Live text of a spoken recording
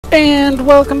And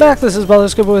welcome back. This is World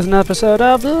of Goo with an episode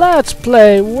of Let's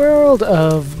Play World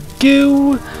of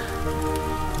Goo.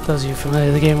 Those of you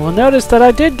familiar with the game will notice that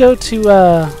I did go to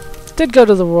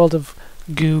the World of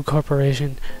Goo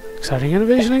Corporation. Exciting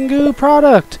innovation in Goo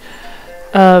product.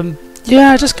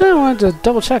 Yeah, I just kind of wanted to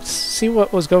double check to see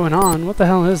what was going on. What the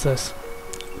hell is this?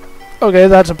 Okay,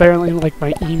 that's apparently like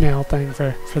my email thing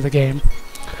for the game.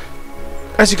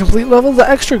 As you complete level, the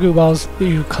extra Goo Balls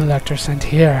you collect are sent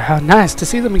here. How nice to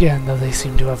see them again, though they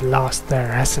seem to have lost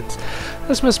their essence.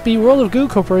 This must be World of Goo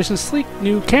Corporation's sleek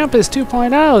new Campus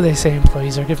 2.0. They say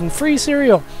employees are given free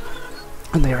cereal,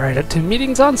 and they ride to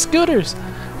meetings on scooters.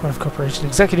 World of Corporation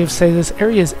executives say this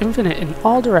area is infinite in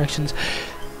all directions.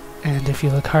 And if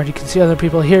you look hard, you can see other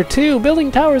people here too,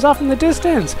 building towers off in the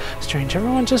distance. Strange,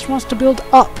 everyone just wants to build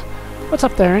up. What's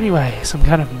up there anyway? Some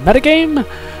kind of metagame?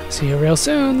 See you real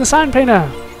soon, the sign painter.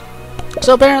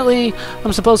 So apparently,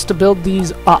 I'm supposed to build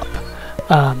these up.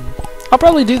 I'll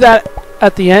probably do that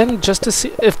at the end, just to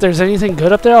see if there's anything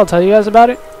good up there. I'll tell you guys about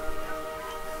it.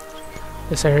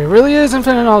 This area really is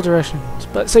infinite in all directions,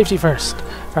 but safety first.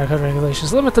 Fire code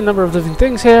regulations limit the number of living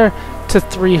things here to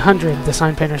 300, the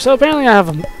sign painter. So apparently I have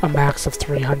a max of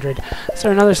 300. Is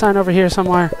there another sign over here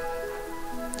somewhere?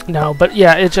 No, but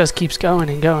yeah, it just keeps going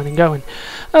and going and going.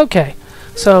 Okay,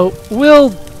 so we'll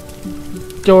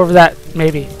go over that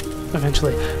maybe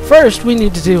eventually. First, we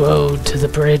need to do Ode to the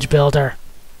Bridge Builder.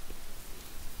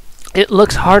 It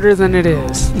looks harder than it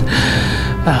is.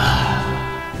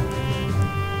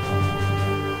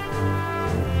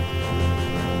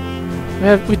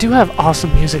 We do have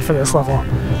awesome music for this level.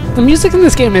 The music in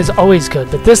this game is always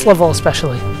good, but this level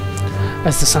especially.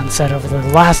 As the sun set over the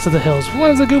last of the hills, one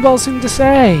of the Goo Balls seemed to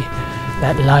say,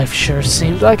 "That life sure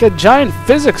seemed like a giant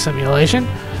physics simulation."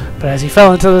 But as he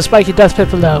fell into the spiky death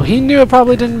pit below, he knew it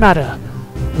probably didn't matter.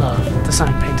 Love, the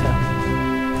sign painter.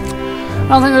 I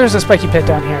don't think there's a spiky pit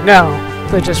down here. No,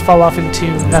 they just fall off into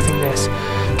nothingness.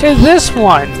 Okay, this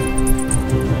one.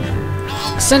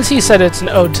 Since he said it's an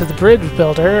ode to the bridge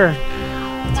builder,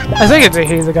 I think it's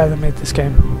he's the guy that made this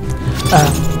game.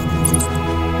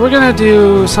 We're gonna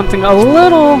do something a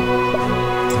little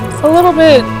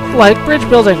bit like bridge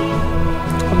building.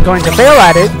 I'm going to fail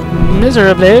at it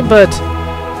miserably, but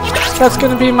that's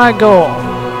gonna be my goal.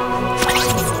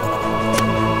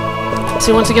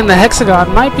 See, once again, the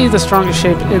hexagon might be the strongest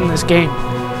shape in this game,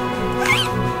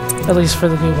 at least for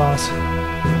the Goo Balls.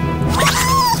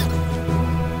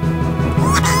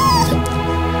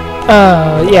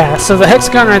 Yeah, so the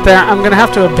hexagon right there, I'm gonna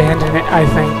have to abandon it, I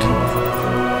think.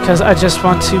 Because I just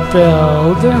want to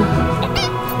build...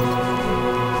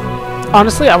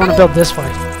 Honestly, I want to build this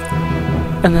way.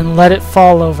 And then let it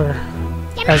fall over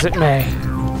as it may.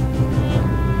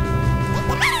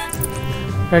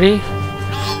 Ready?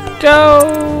 Go!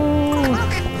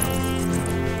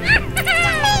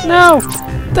 No!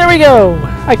 There we go!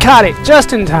 I caught it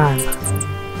just in time.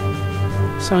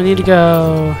 So I need to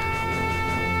go...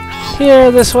 here,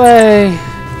 this way.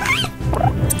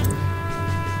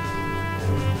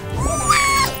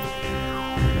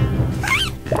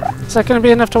 Is that going to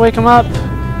be enough to wake him up?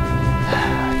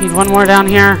 Need one more down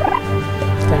here.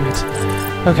 Damn it.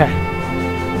 Okay.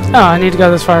 Oh, I need to go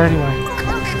this far anyway.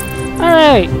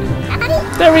 Alright.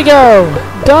 There we go.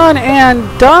 Done and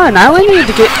done. I only need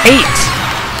to get 8.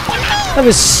 That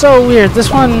is so weird.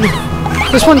 This one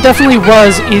definitely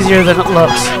was easier than it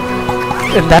looks.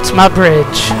 And that's my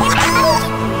bridge.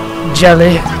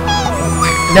 Jelly.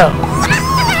 No.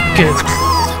 Good.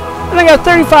 And I got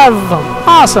 35 of them.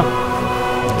 Awesome.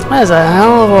 That is a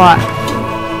hell of a lot.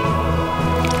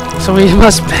 So we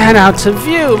must pan out to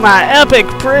view my epic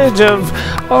bridge of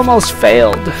almost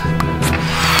failed.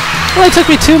 It only took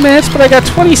me 2 minutes, but I got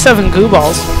 27 Goo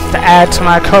Balls to add to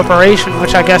my corporation,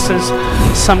 which I guess is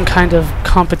some kind of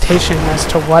competition as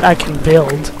to what I can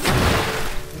build.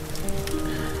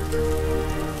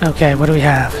 Okay, what do we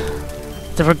have?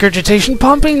 The regurgitation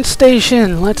pumping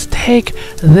station! Let's take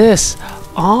this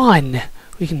on.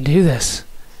 We can do this.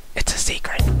 It's a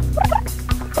secret.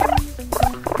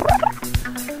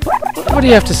 What do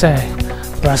you have to say?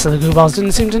 The rest of the Goo Balls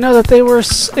didn't seem to know that they were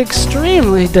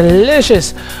extremely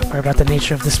delicious, or about the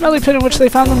nature of the smelly pit in which they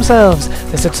found themselves.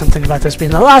 They said something about this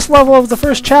being the last level of the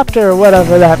first chapter, or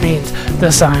whatever that means.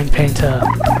 The sign painter.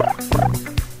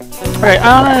 Alright,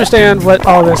 I don't understand what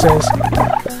all this is.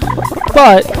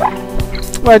 But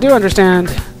what I do understand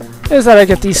is that I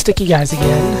get these sticky guys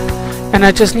again, and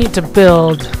I just need to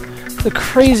build the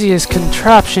craziest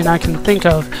contraption I can think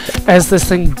of as this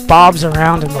thing bobs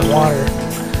around in the water.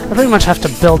 I pretty much have to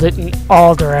build it in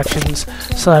all directions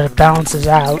so that it balances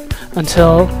out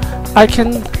until I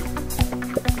can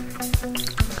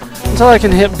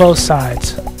hit both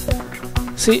sides.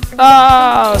 See?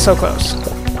 Oh, so close.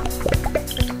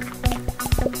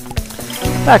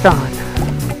 Back on.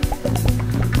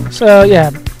 So,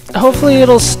 yeah. Hopefully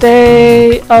it'll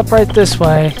stay upright this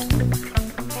way.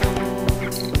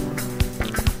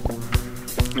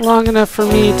 Long enough for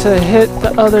me to hit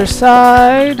the other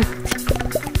side.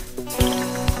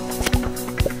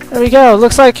 There we go.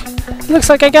 Looks like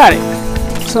I got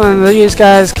it. So then these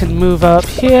guys can move up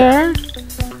here.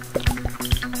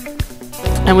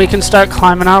 And we can start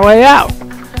climbing our way out.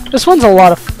 This one's a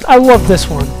lot of... I love this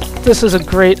one. This is a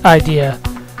great idea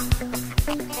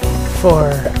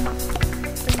for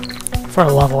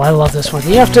a level. I love this one.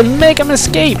 You have to make them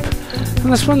escape.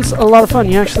 And this one's a lot of fun.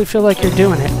 You actually feel like you're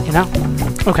doing it, you know?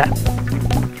 Okay.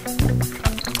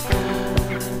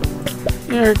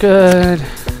 You're good.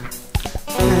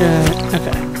 You're good.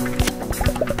 Okay.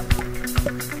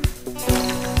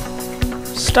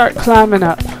 Start climbing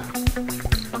up.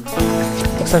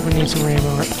 Looks like we need some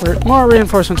more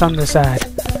reinforcements on this side.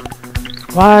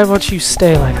 Why won't you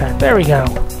stay like that? There we go.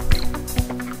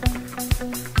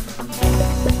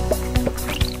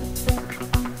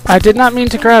 I did not mean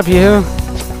to grab you.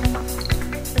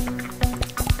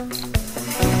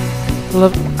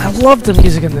 I love the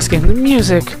music in this game. The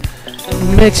music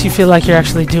makes you feel like you're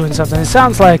actually doing something. It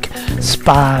sounds like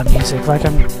spa music, like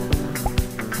I'm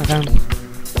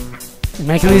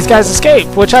making these guys escape,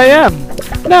 which I am.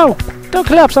 No, don't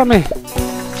collapse on me.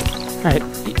 Alright,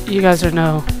 you guys are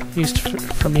no use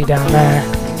for me down there.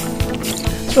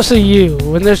 Especially you.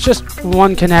 When there's just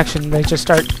one connection, they just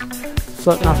start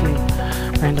floating off in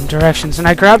random directions. And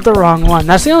I grabbed the wrong one.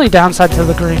 That's the only downside to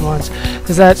the green ones,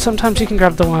 is that sometimes you can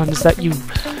grab the ones that you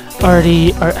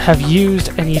already have used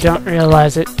and you don't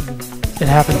realize it. It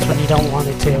happens when you don't want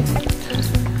it to.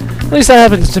 At least that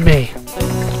happens to me.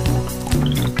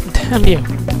 Damn you.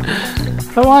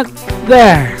 I want...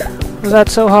 There. Was that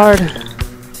so hard?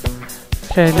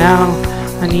 Okay, now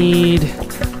I need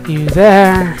you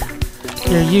there.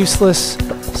 You're useless.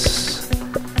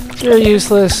 You're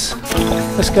useless.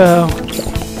 Let's go.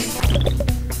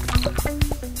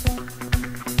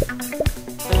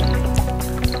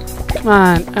 Come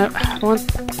on. I want...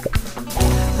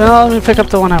 Well, let me pick up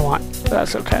the one I want.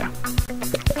 That's okay.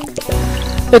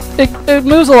 It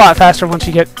moves a lot faster once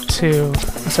you get to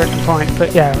a certain point.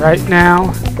 But yeah, right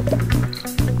now,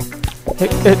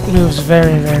 it moves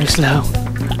very, very slow.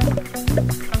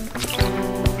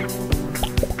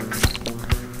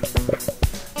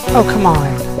 Oh, come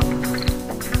on.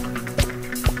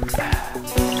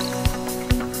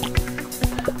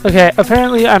 Okay,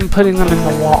 apparently I'm putting them in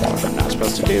the wall. I'm not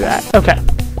supposed to do that. Okay.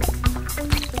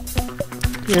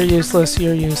 You're useless,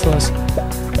 you're useless.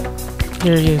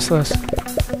 You're useless.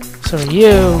 So are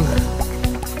you.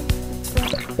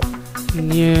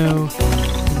 And you.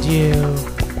 And you.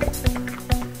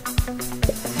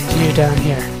 And you down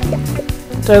here.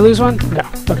 Did I lose one? No.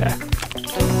 Okay.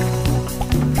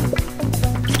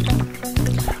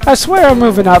 I swear I'm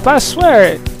moving up. I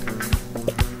swear it.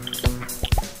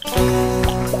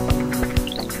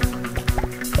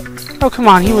 Oh, come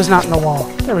on. He was not in the wall.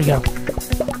 There we go.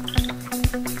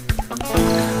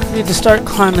 I need to start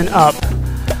climbing up.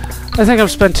 I think I've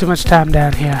spent too much time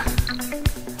down here.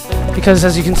 Because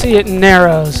as you can see, it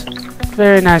narrows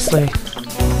very nicely.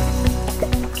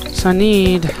 So I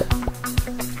need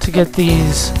to get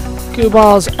these goo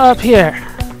balls up here.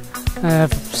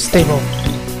 Stable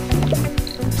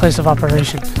place of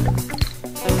operation.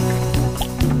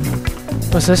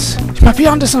 What's this? You might be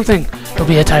onto something. It'll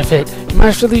be a tight fit. You might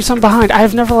have to leave some behind. I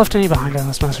have never left any behind on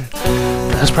this master.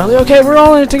 But that's probably okay. We're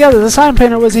all in it together. The sign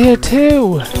painter was here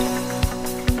too.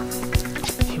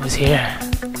 He was here.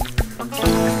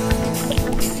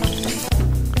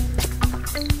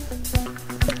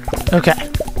 Okay.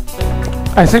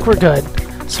 I think we're good.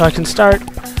 So I can start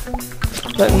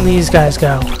letting these guys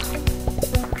go.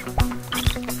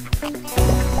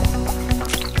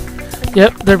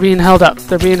 Yep, they're being held up.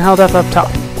 They're being held up top.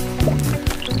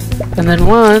 And then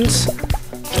once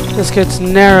this gets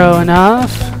narrow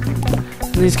enough,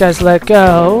 and these guys let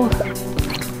go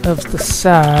of the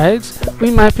sides, we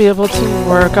might be able to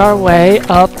work our way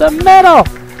up the middle.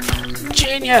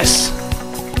 Genius!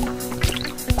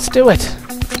 Let's do it.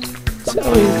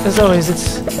 As always,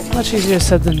 it's much easier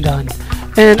said than done.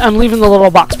 And I'm leaving the little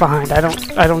box behind. I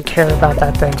don't care about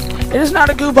that thing. It is not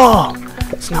a goo ball.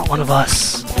 It's not one of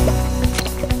us.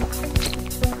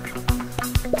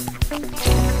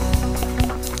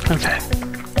 Okay.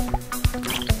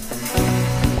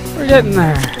 We're getting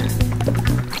there.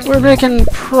 We're making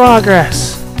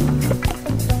progress.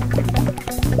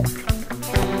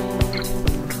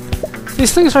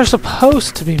 These things are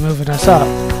supposed to be moving us up.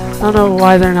 I don't know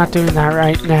why they're not doing that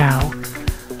right now.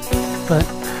 but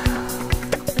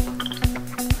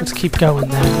let's keep going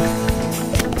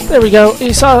then. There we go.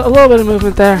 You saw a little bit of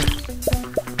movement there.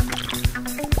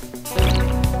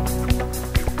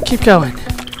 Keep going.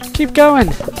 Keep going.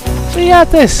 We got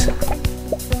this.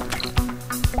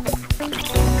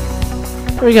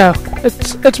 Here we go.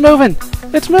 It's moving.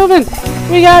 It's moving.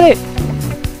 We got it.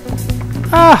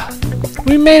 Ah,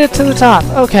 we made it to the top.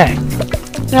 Okay.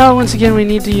 Now once again we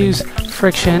need to use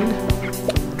friction.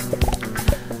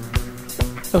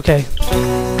 Okay.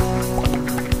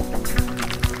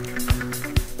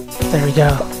 There we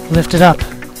go. Lift it up.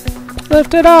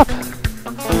 Lift it up.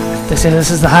 They say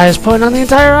this is the highest point on the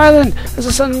entire island. As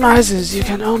the sun rises, you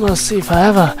can almost see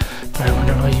forever. But I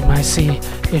wonder what you might see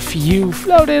if you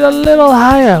floated a little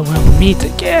higher. We'll meet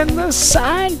again, the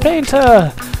sign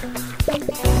painter.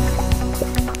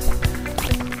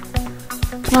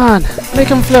 Come on, make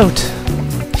him float.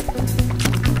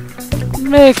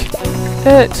 Make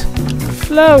it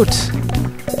float.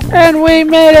 And we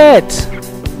made it.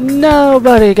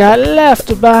 Nobody got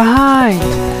left behind.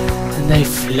 And they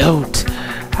float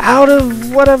out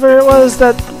of whatever it was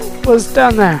that was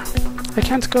down there. I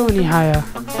can't go any higher.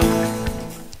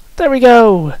 There we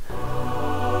go!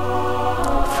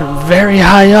 From very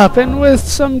high up and with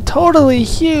some totally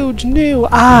huge new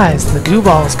eyes, the Goo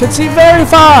Balls could see very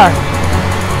far!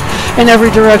 In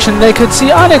every direction they could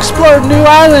see unexplored new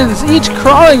islands, each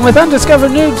crawling with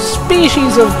undiscovered new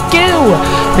species of goo!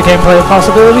 The gameplay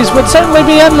possibilities would certainly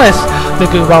be endless! The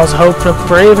Goo Balls hoped a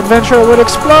brave adventurer would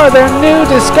explore their new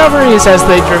discoveries. As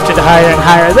they drifted higher and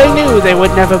higher, they knew they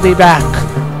would never be back.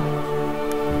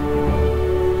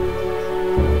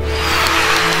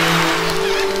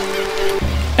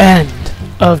 End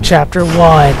of Chapter 1.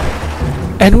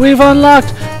 And we've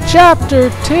unlocked Chapter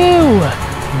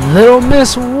 2! Little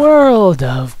Miss World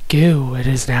of Goo. It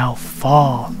is now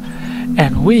fall.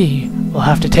 And we will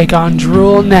have to take on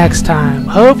Drool next time.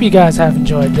 Hope you guys have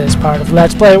enjoyed this part of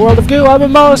Let's Play World of Goo. I've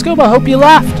been Scuba. Hope you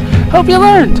laughed. Hope you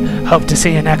learned. Hope to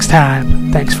see you next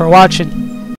time. Thanks for watching.